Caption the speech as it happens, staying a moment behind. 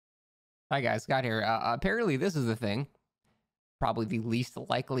Hi guys, Scott here. Apparently this is a thing. Probably the least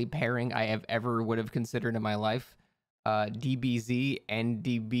likely pairing I have ever would have considered in my life. DBZ and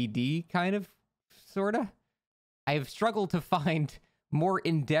DBD kind of, sorta. I have struggled to find more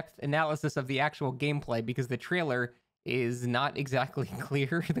in-depth analysis of the actual gameplay because the trailer is not exactly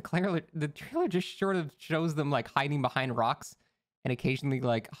clear. The trailer just sort of shows them like hiding behind rocks and occasionally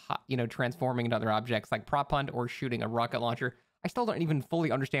like, transforming into other objects like prop hunt or shooting a rocket launcher. I still don't even fully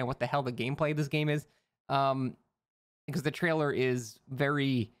understand what the hell the gameplay of this game is. Because the trailer is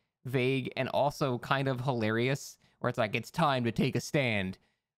very vague and also kind of hilarious, where it's like, it's time to take a stand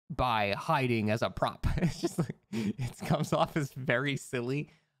by hiding as a prop. It's just like, it comes off as very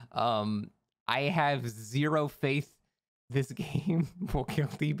silly. I have zero faith this game will kill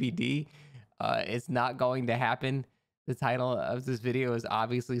DBD. It's not going to happen. The title of this video is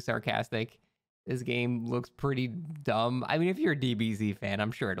obviously sarcastic. This game looks pretty dumb. I mean, if you're a DBZ fan,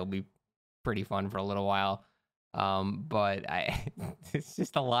 I'm sure it'll be pretty fun for a little while. But it's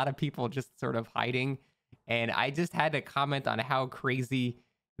just a lot of people just sort of hiding. And I just had to comment on how crazy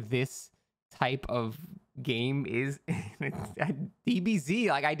this type of game is. DBZ,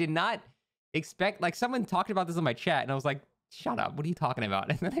 like, I did not expect, like, someone talked about this in my chat and I was like, shut up, what are you talking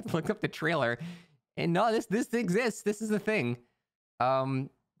about? And then I looked up the trailer and no, this exists. This is a thing.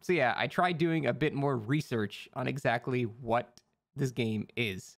 So yeah, I tried doing a bit more research on exactly what this game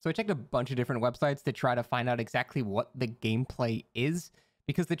is. So I checked a bunch of different websites to try to find out exactly what the gameplay is,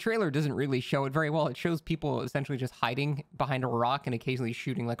 because the trailer doesn't really show it very well. It shows people essentially just hiding behind a rock and occasionally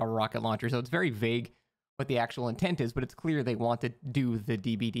shooting like a rocket launcher. So it's very vague what the actual intent is, but it's clear they want to do the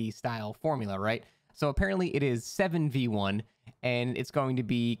DBD style formula, right? So apparently it is 7v1 and it's going to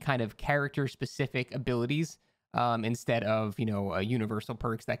be kind of character specific abilities. Instead of, universal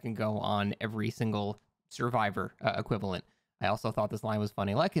perks that can go on every single survivor equivalent. I also thought this line was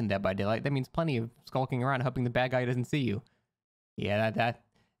funny. Like in Dead by Daylight, that means plenty of skulking around hoping the bad guy doesn't see you. Yeah,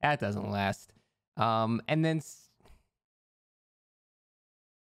 that doesn't last. And then...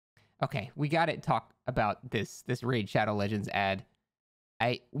 Okay, we gotta talk about this Raid Shadow Legends ad.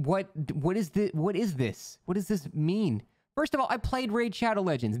 What is this? What does this mean? First of all, I played Raid Shadow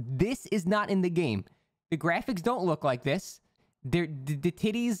Legends. This is not in the game. The graphics don't look like this. The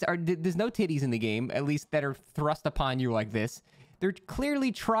titties are... There's no titties in the game, at least that are thrust upon you like this. They're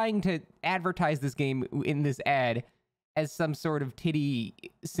clearly trying to advertise this game in this ad as some sort of titty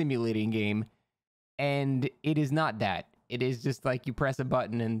simulating game. And it is not that. It is just like you press a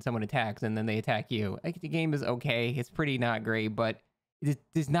button and someone attacks and then they attack you. Like, the game is okay. It's pretty not great, but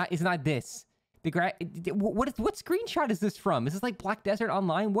it's not this. What screenshot is this from? Is this like Black Desert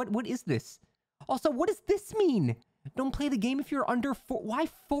Online? What is this? Also, what does this mean? Don't play the game if you're under 4. Why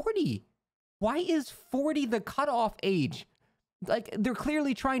 40? Why is 40 the cutoff age? Like, they're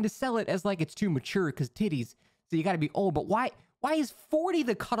clearly trying to sell it as like it's too mature because titties, so you got to be old. But why is 40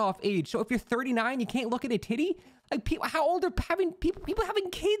 the cutoff age? So if you're 39, you can't look at a titty? Like, people, how old are people having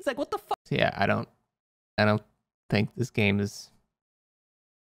kids? Like, what the fuck? So yeah, I don't think this game is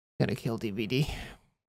gonna kill DBD.